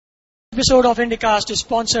Episode of IndyCast is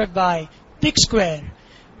sponsored by PicSquare.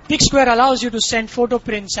 PicSquare allows you to send photo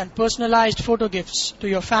prints and personalized photo gifts to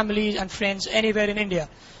your family and friends anywhere in India.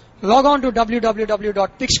 Log on to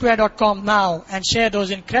www.picsquare.com now and share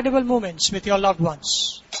those incredible moments with your loved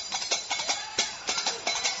ones.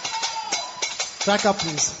 Back up,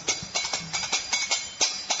 please.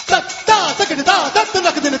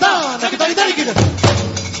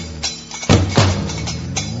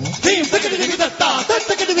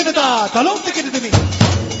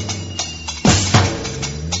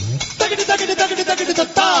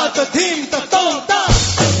 Team talon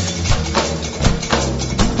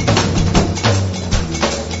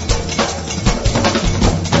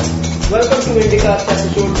Welcome to IndyCast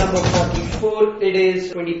episode number 44. It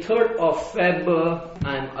is 23rd of Feb.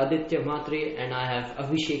 I'm Aditya Mhatre and I have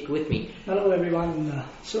Abhishek with me. Hello everyone.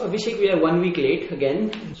 So Abhishek, we are 1 week late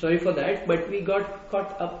again. Sorry for that, but we got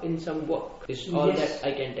caught up in some work. Is all that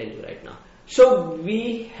I can tell you right now. So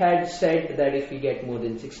we had said that if we get more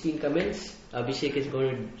than 16 comments, Abhishek is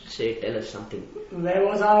going to tell us something. Where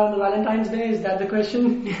was I on the Valentine's Day? Is that the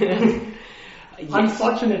question? Yes.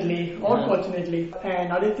 Unfortunately, or fortunately,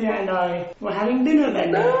 and Aditya and I were having dinner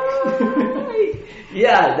that day.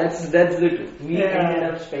 Yeah, that's the truth. We ended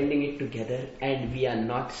up spending it together and we are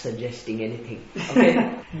not suggesting anything. Okay?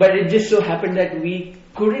 But it just so happened that we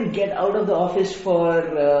couldn't get out of the office for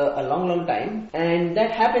a long time, and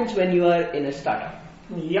that happens when you are in a startup.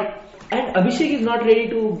 Yep. And Abhishek is not ready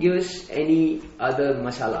to give us any other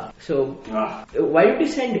masala. So, why don't you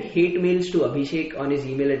send hate mails to Abhishek on his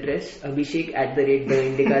email address,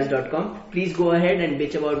 abhishek@theindycast.com. Please go ahead and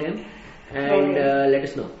bitch about him and let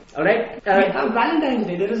us know. Alright? Valentine's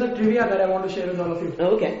Day, there is a trivia that I want to share with all of you.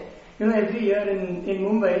 Okay. You know, every year in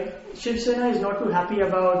Mumbai, Shiv Sena is not too happy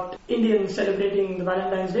about Indians celebrating the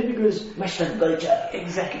Valentine's Day because... Western culture.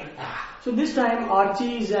 Exactly. So this time,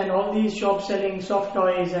 Archie's and all these shops selling soft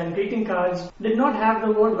toys and greeting cards did not have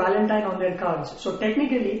the word Valentine on their cards. So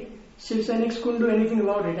technically, Shiv Senics couldn't do anything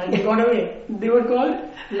about it and they got away. They were called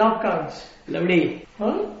love cards. Lovely.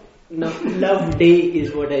 Huh? No, love day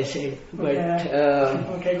is what I said. But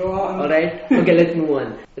okay, go on. Alright, okay, let's move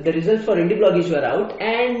on. The results for Indie Bloggies were out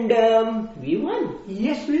and we won.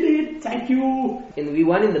 Yes, we did. Thank you. And we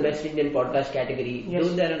won in the Best Indian Podcast category. Yes.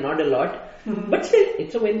 Though there are not a lot, but still,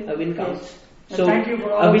 it's a win. A win counts. Yes. So thank you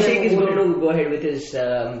for all Abhishek is going to go ahead with his,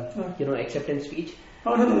 acceptance speech.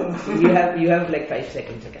 Oh, no. You have like 5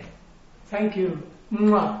 seconds again. Thank you.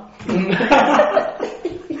 Mwah.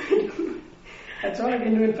 That's all I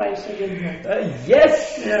can do in 5 seconds.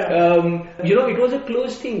 Yes! Yeah. It was a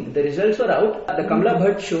close thing. The results were out. The Kamala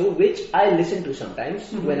Bhatt show, which I listen to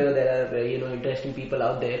sometimes whenever there are, interesting people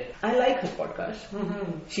out there. I like her podcast.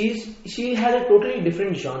 She has a totally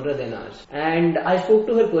different genre than ours. And I spoke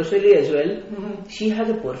to her personally as well. She has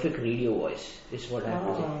a perfect radio voice, is what I have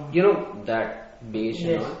to say. That bass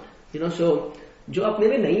and all. So... जो अपने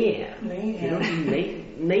में नहीं है यार नहीं है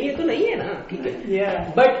तो नहीं है ना ठीक है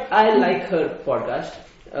but I like her podcast.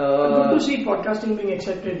 Good to see podcasting being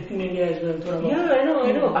accepted in India as well. I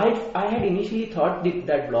know. I had initially thought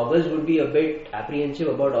that bloggers would be a bit apprehensive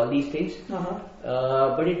about all these things,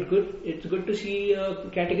 but it's good to see a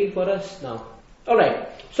category for us now. Alright,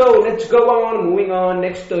 so let's go on, moving on.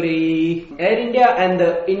 Next story. Air India and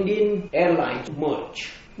the Indian Airlines merge.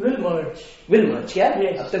 Will merge, yeah?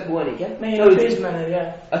 Yes. अब तक हुआ नहीं क्या? नहीं, in a phased manner,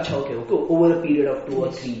 yeah. अच्छा, okay. Over a period of 2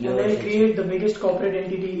 or 3 years. And they'll create the biggest corporate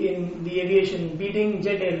entity in the aviation, beating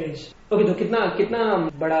Jet Airways. Okay, तो कितना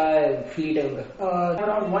बड़ा fleet है उनका?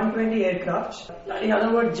 Around 120 aircrafts. In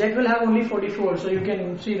other words, Jet will have only 44, so you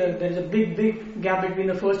can see that there's a big gap between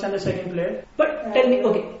the first and the second player. But tell me,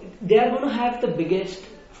 okay, they are going to have the biggest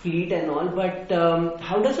fleet and all, but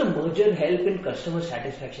how does a merger help in customer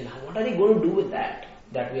satisfaction? What are they going to do with that?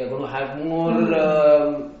 That we are going to have more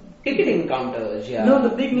ticketing counters, yeah. No,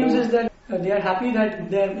 the big news is that they are happy that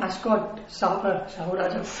their mascot,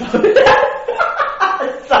 Sahuraja.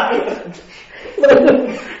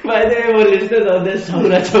 By the way, our listeners out there,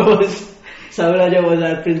 Sahuraja was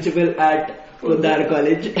our principal at Udar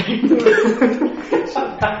College.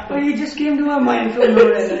 But he just came to my mind from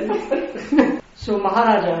nowhere. So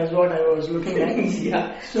Maharaja is what I was looking at.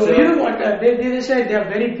 Yeah. So you know what? They said they are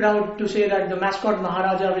very proud to say that the mascot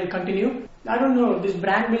Maharaja will continue. I don't know, this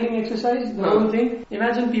brand building exercise, the whole thing.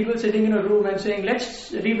 Imagine people sitting in a room and saying, let's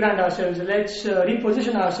rebrand ourselves, let's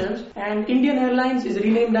reposition ourselves. And Indian Airlines is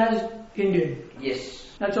renamed as Indian. Yes.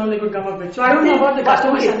 That's all they could come up with. So I don't know about the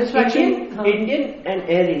customer satisfaction. Indian and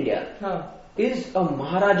Air India. is a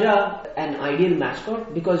Maharaja an ideal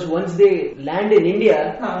mascot? Because once they land in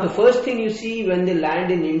India, the first thing you see when they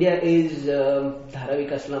land in India is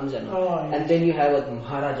Dharavika slums and all. Oh, yes. And then you have a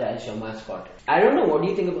Maharaja as your mascot. I don't know, what do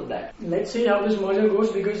you think about that? Let's see how this merger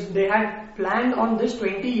goes, because they had planned on this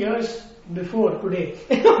 20 years before today.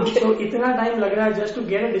 So itna time lag raha hai just to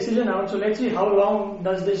get a decision out. So let's see how long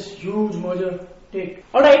does this huge merger take.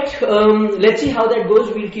 Alright, let's see how that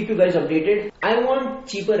goes. We'll keep you guys updated. I want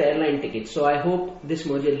cheaper airline tickets, so I hope this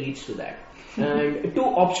merger leads to that. And to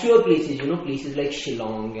obscure places, places like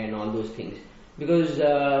Shillong and all those things. Because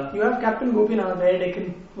You have Captain Gopinath there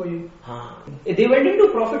taken for you. They went into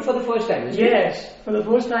profit for the first time, isn't it? Yes, for the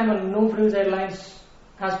first time No Frills Airlines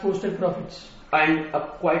has posted profits. And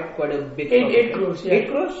quite a big Eight profit. crores, yeah. 8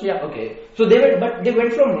 crores? Yeah. Okay. So they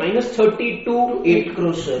went from minus 30 to 8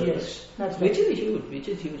 crores surplus. Yes, that's right. Which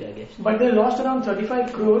is huge, I guess. But they lost around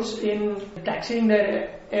 35 crores in taxiing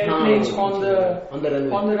their airplanes on the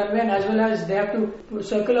runway, and as well as they have to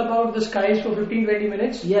circle about the skies for 15-20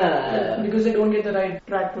 minutes. Yeah. Because they don't get the right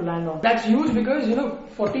track to land on. That's huge because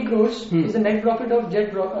 40 crores is the net profit of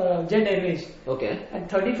Jet Airways, Okay. and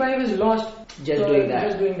 35 is lost Just doing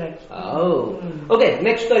that. that. Oh. Okay,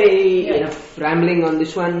 next story. Enough rambling on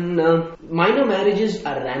this one. Minor marriages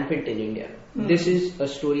are rampant in India. This is a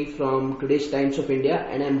story from today's Times of India,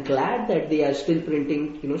 and I'm glad that they are still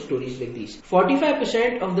printing, stories like these.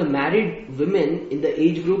 45% of the married women in the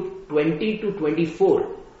age group 20 to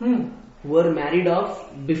 24 were married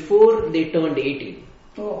off before they turned 18.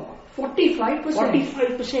 Oh, 45%.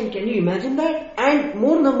 45%, can you imagine that? And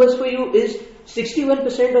more numbers for you is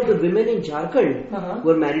 61% of the women in Jharkhand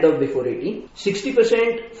were married off before 18.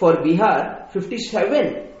 60% for Bihar,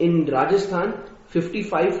 57 in Rajasthan,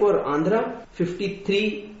 55 for Andhra,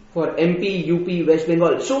 53 for MP, UP, West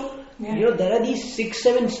Bengal. So, there are these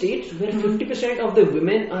 6-7 states where 50% of the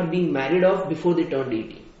women are being married off before they turned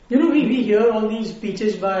 18. We hear all these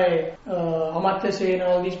speeches by Amartya Sen and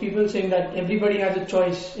all these people saying that everybody has a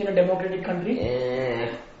choice in a democratic country.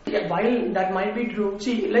 Yeah, while that might be true,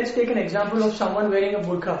 see, let's take an example of someone wearing a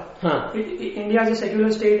burqa. India is a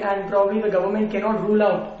secular state and probably the government cannot rule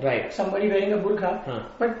out somebody wearing a burqa.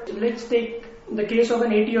 But let's take the case of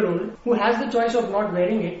an 80-year-old who has the choice of not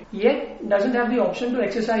wearing it, yet doesn't have the option to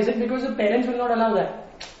exercise it because the parents will not allow that.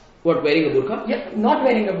 What, wearing a burqa? Yeah, not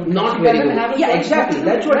wearing a burqa. Not wearing a burqa. Yeah, exactly.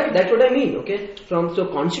 That's what I mean. Okay. So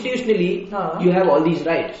constitutionally, you have all these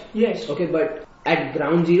rights. Yes. Okay, but at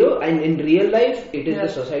ground zero and in real life, it is the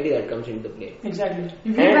society that comes into play. Exactly.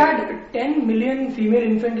 We've had 10 million female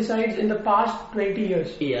infanticides in the past 20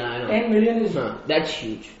 years. Yeah, I know. 10 million is... That's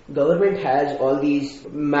huge. Government has all these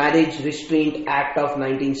Marriage Restraint Act of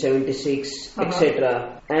 1976,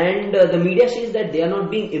 etc. And the media says that they are not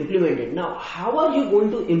being implemented. Now, how are you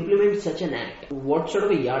going to implement such an act? What sort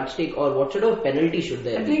of a yardstick or what sort of penalty should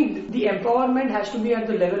there be? I think the empowerment has to be at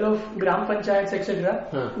the level of Gram Panchayats,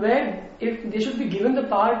 etc. Where if they should be given the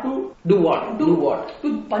power to... Do what?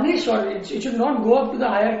 To punish, or it should not go up to the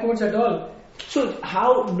higher courts at all. So,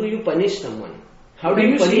 how do you punish someone? How do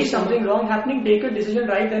when you see punish something wrong happening, take a decision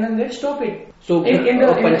right then and there, stop it. So,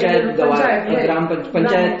 Panchayat, Gram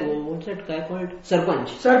Panchayat, what's that guy called? Sarpanch.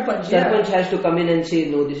 Sarpanch has to come in and say,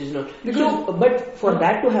 no, this is not. But for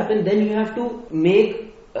that to happen, then you have to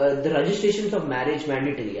make the registrations of marriage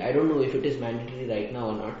mandatory. I don't know if it is mandatory right now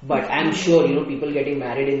or not, but I'm sure people getting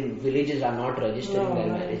married in villages are not registering their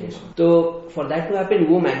marriages. So for that to happen,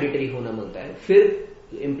 वो mandatory होना मांगता है. फिर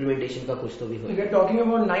implementation का कुछ तो भी होगा. We are talking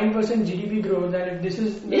about 9% GDP growth, and if this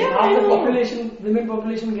is half the population, women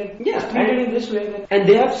population get treated in this way. Then and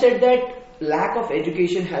they have said that lack of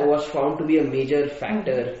education was found to be a major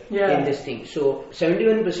factor in this thing. So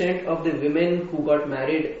 71% of the women who got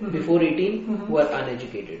married before 18 were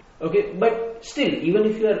uneducated. Okay, but still, even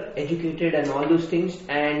if you are educated and all those things,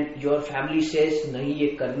 and your family says nahi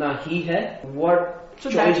ye karna hi hai, what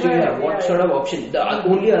choice do you have? What sort of option? The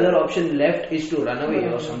only other option left is to run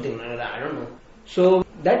away or something like that. I don't know. So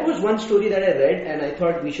that was one story that I read, and I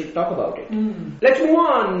thought we should talk about it. Let's move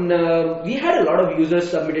on. We had a lot of users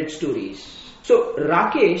submitted stories. So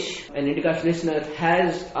Rakesh, an Indicast listener,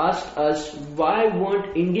 has asked us why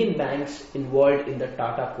weren't Indian banks involved in the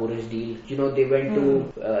Tata Chorus deal. They went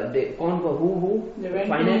to who they went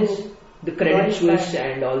finance to the Credit Suisse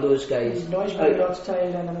and all those guys. Deutsche Bank,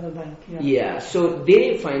 Rothschild, and another bank. Yeah, so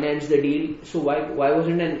they financed the deal. So why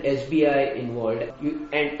wasn't an SBI involved?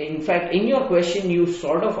 And in fact, in your question, you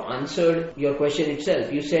sort of answered your question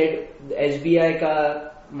itself. You said the SBI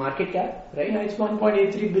ka market cap, right? Yeah, it's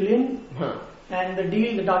 1.83 billion. and the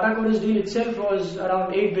deal, the Tata Chorus deal itself was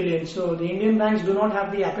around 8 billion. So the Indian banks do not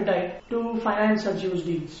have the appetite to finance such huge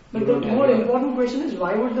deals. But the more important question is,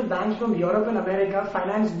 why would the banks from Europe and America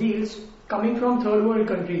finance deals coming from third world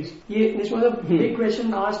countries? This was a big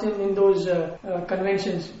question asked in those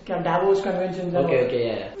conventions, Davos conventions.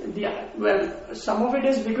 Well, some of it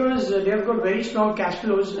is because they have got very strong cash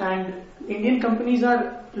flows, and Indian companies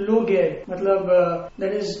are low geared.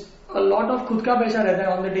 That is, a lot of khud ka paisa rehta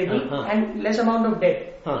hai on the table and less amount of debt.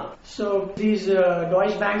 So these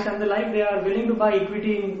Deutsche Banks and the like, they are willing to buy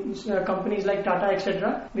equity in companies like Tata,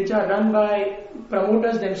 etc., which are run by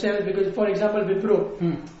promoters themselves. Because, for example, Wipro,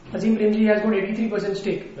 Azim Premji has got 83%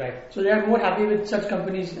 stake. Right. So they are more happy with such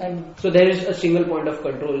companies. And so there is a single point of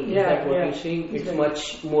control. Is that what you're saying? It's exactly.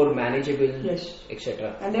 much more manageable, yes,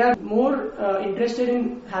 etc. And they are more interested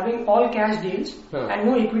in having all cash deals and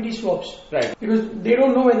no equity swaps. Right. Because they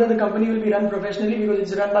don't know whether the company will be run professionally, because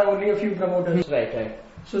it's run by only a few promoters. Right.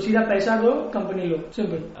 So सीधा पैसा दो, company low,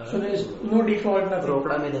 simple. So there is no default, nothing.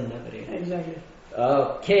 रोकड़ा में धंधा करेगा. Exactly.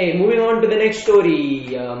 Okay, moving on to the next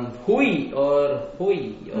story. Hui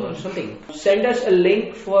or something. Send us a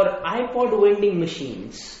link for iPod vending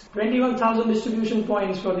machines. 21,000 distribution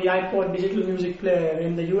points for the iPod digital music player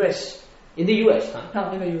in the US. In the US,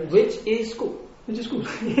 huh? In the US. Which is cool.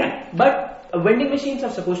 Yeah. But vending machines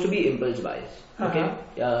are supposed to be impulse buys. Okay?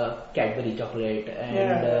 Cadbury chocolate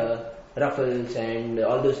and Ruffles and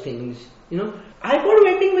all those things. You know, iPod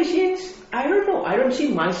vending machines, I don't know. I don't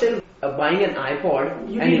see myself buying an iPod.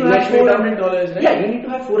 You need to have $400, right? Yeah, you need to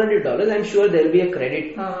have $400. I'm sure there will be a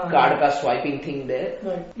credit card ka swiping thing there.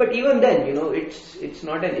 Right. But even then, you know, it's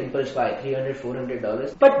not an impulse buy, $300,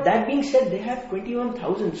 $400. But that being said, they have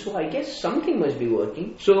 21,000. So I guess something must be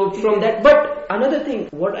working. So from that, but another thing,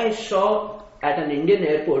 what I saw at an Indian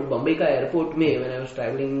airport, Bombay ka airport mein, when I was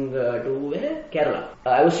traveling to Kerala.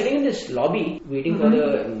 I was sitting in this lobby waiting for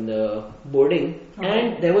the boarding,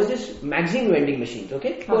 and there was this magazine vending machines.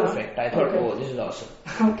 Okay, perfect. I thought, oh, this is awesome.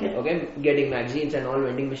 Okay, getting magazines and all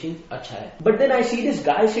vending machines, अच्छा है. But then I see this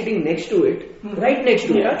guy sitting next to it, right next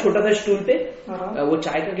to it, छोटा सा stool पे, वो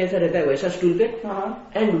चाय का कैसा रहता है वैसा stool पे.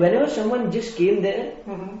 And whenever someone just came there,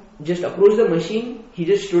 just approached the machine, he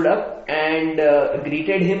just stood up and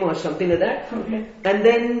greeted him or something like that. And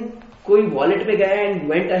then कोई wallet पे गया and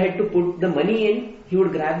went ahead to put the money in. He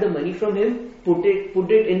would grab the money from him, put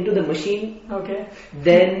it into the machine.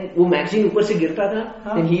 Then वो magazine ऊपर से गिरता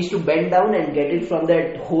था. Then he used to bend down and get it from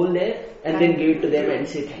that hole there and then give it to them and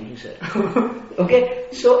say thank you, sir. Okay,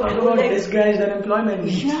 so talk about this guy's unemployment.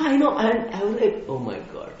 Yeah, I know, and I was like, oh my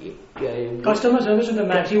god. Customer service to the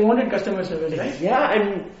max. You wanted customer service, right? Yeah,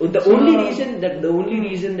 and the only reason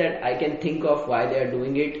that I can think of why they are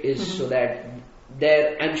doing it is so that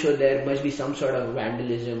I'm sure there must be some sort of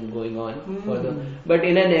vandalism going on for them. But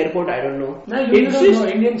in an airport, I don't know. No, you don't know.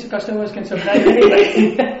 Indian customers can surprise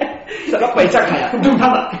anybody. Sabka paisa khaya.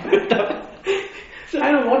 So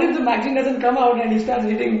I don't know, what if the magazine doesn't come out and he starts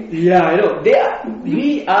hitting? Yeah, I know.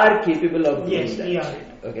 We are capable of doing that. Yes, shit,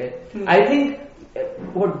 okay? I think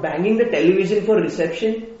banging the television for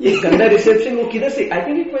reception, ganda reception, वो किधर से? I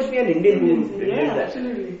think it must be an Indian who did that.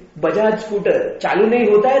 Absolutely. Bajaj scooter, चालू नहीं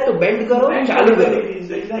होता है तो bend करो, चालू करो.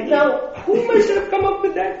 Exactly. Now, who must have come up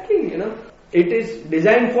with that thing, you know? It is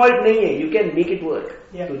design fault नहीं है. You can make it work.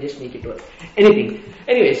 To just make it work.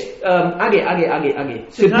 Anyways, आगे.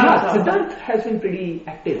 Siddharth has been pretty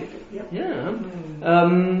active. Yeah.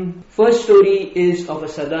 First story is of a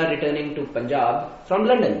Sardar returning to Punjab from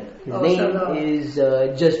London. His name is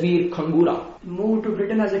Jasbir Khangura. Moved to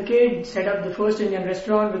Britain as a kid, set up the first Indian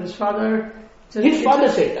restaurant with his father. His father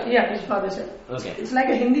set up? Yeah, his father set up. Okay. It's like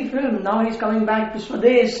a Hindi film. Now he's coming back to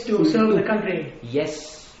Swadesh to serve the country.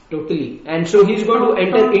 Yes, totally. And so he's going to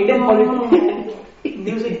enter Indian politics.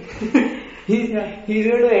 Music. He's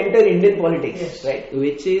going to enter Indian politics, right?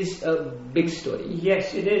 Which is a big story.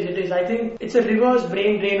 Yes, it is. I think it's a reverse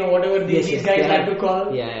brain drain or whatever these guys like to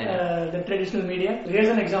call the traditional media. Here's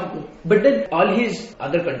an example. But then all his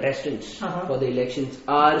other contestants for the elections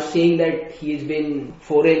are saying that he's been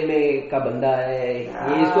foreign में का बंदा है.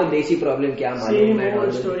 ये इसको देसी problem क्या मालूम है? Same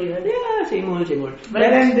old story, right? Yeah, same old. But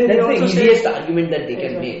then that's the easiest argument that they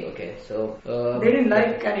can make. Okay, so they didn't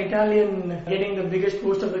like an Italian getting the biggest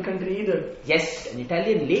post of the country either. Yes, an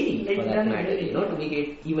Italian lady for that matter, lady, to make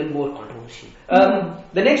it even more controversial.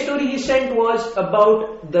 The next story he sent was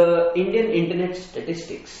about the Indian internet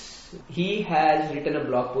statistics. He has written a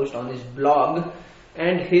blog post on his blog,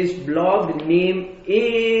 and his blog name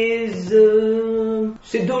is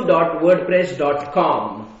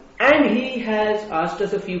Sidhu.wordpress.com. And he has asked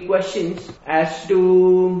us a few questions as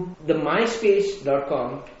to the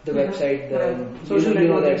myspace.com, the website, the social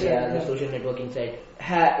networking site, the social networking site,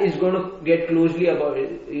 is going to get closely about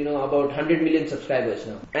 100 million subscribers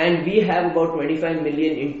now, and we have about 25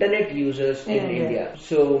 million internet users in India.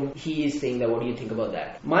 So he is saying that, what do you think about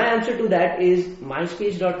that? My answer to that is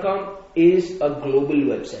myspace.com is a global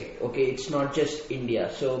website. Okay, it's not just India.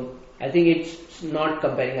 So I think it's not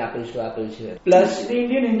comparing apples to apples here. Plus, the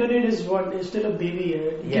Indian internet is still a baby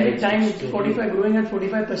here. It's time 45 growing at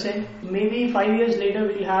 45%. Maybe 5 years later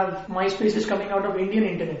we'll have MySpaces coming out of Indian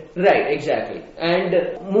internet. Right, exactly. And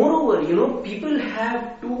moreover, people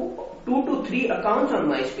have two to three accounts on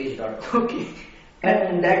MySpace.com. Okay.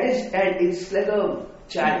 And it's like a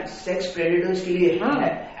chat sex predators के लिए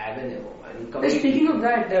heaven है वो. Speaking of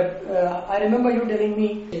that, I remember you telling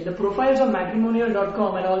me the profiles of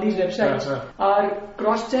matrimonial.com and all these websites are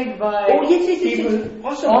cross-checked by people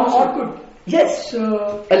Awesome. on Orkut. Yes,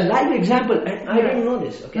 a live example, and I didn't know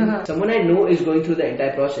this. Okay, someone I know is going through the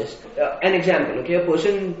entire process. An example, okay, a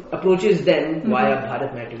person approaches them via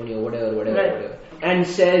Bharat Matrimony or whatever, and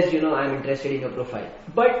says, I'm interested in your profile.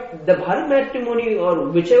 But the Bharat Matrimony or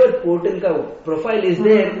whichever portal ka profile is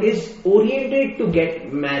there is oriented to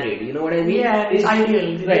get married. You know what I mean? Yeah, it's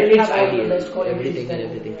ideal. Right, it's ideal.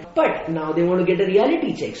 Everything. But now they want to get a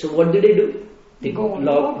reality check. So what do? They go on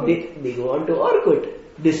to Orkut.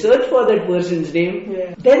 They search for that person's name.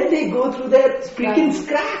 Yeah. Then they go through their freaking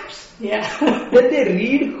scraps. Yeah. Then they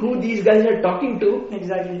read who these guys are talking to.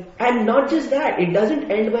 Exactly. And not just that, it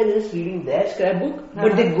doesn't end by just reading their scrapbook,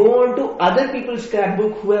 but they go on to other people's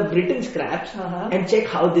scrapbook who have written scraps and check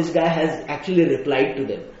how this guy has actually replied to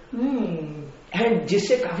them. And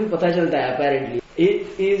जिससे काफी पता चलता है apparently.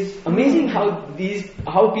 It is amazing how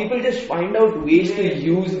people just find out ways to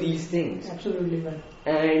use these things. Absolutely, man.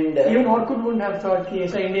 And even Orkut wouldn't have thought कि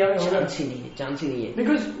ऐसा India में होगा. Chance ही नहीं है.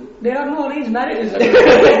 Because there are no arranged marriages.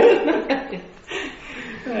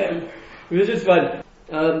 Which is fun.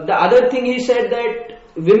 The other thing he said that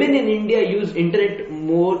women in India use internet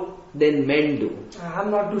more than men do. I'm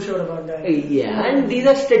not too sure about that. Yeah, and these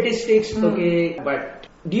are statistics, okay. But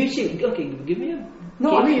do you see? Okay, give me a.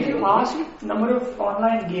 No, I mean, if you ask number of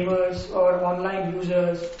online gamers or online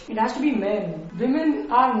users, it has to be men. Women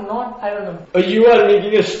are not, I don't know. You are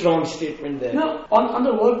making a strong statement there. No, on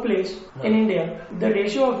the workplace in India, the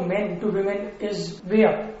ratio of men to women is way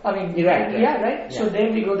up. I mean, right. Yeah. So there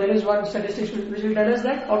we go. There is one statistic which will tell us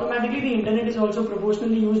that automatically the internet is also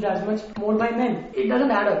proportionally used as much more by men. It doesn't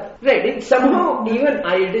add up. Right. It somehow,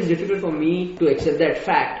 it is difficult for me to accept that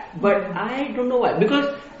fact. But I don't know why. Because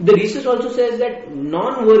the research also says that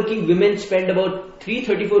non-working women spend about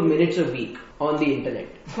 334 minutes a week on the internet.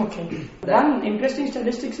 Okay. One interesting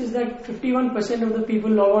statistics is that 51% of the people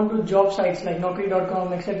log on to job sites like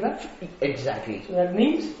Naukri.com, etc. Exactly. So that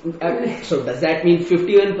means... so does that mean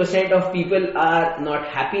 51% of people are not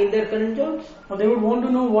happy in their current jobs? Or they would want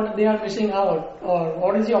to know what they are missing out, or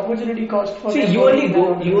what is the opportunity cost for them. See, you only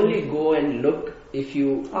go and look if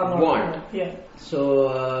you want. Yeah. So,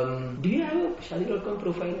 do you have a Shadi.com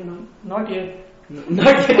profile and all? Not yet. Not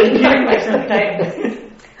yet. I'm giving myself time.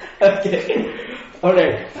 Okay.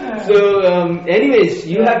 Alright. So, anyways,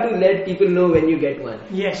 you have to let people know when you get one.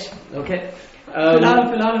 Yes. Okay.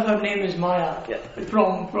 Filal, her name is Maya. Yeah.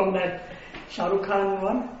 From that Shah Rukh Khan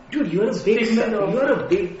one. Dude, you're a big Shah Rukh Khan.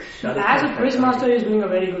 As a quizmaster, he's doing a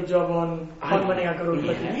very good job on Kaun Banega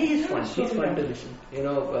Crorepati. Yeah, he's fun. He's fun to listen.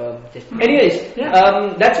 Anyways,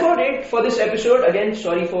 that's about it for this episode. Again,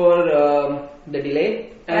 sorry for the delay.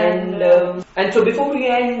 And so before we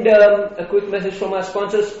end, a quick message from our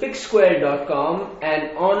sponsors. PicsSquare.com,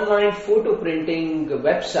 an online photo printing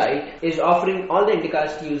website, is offering all the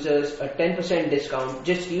Indicast users a 10% discount.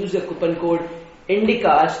 Just use the coupon code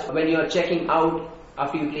INDICAST when you are checking out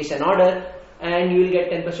after you place an order, and you will get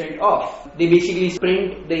 10% off. They basically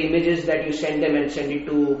print the images that you send them and send it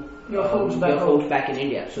to your folks back in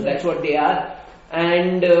India. So that's what they are,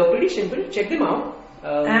 and pretty simple. Check them out.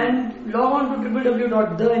 And log on to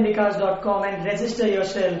www.theindicast.com and register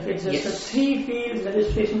yourself. It's just a 3-field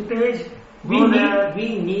registration page.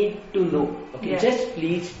 We need to know. Okay, just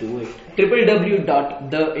please do it.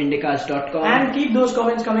 www.theindicast.com. And keep those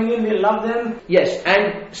comments coming in. We love them. Yes,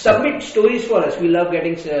 and submit stories for us. We love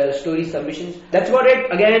getting story submissions. That's about it.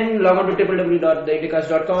 Again, log on to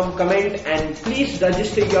www.theindicast.com. Comment and please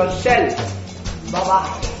register yourself. Bye-bye.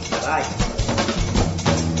 Bye.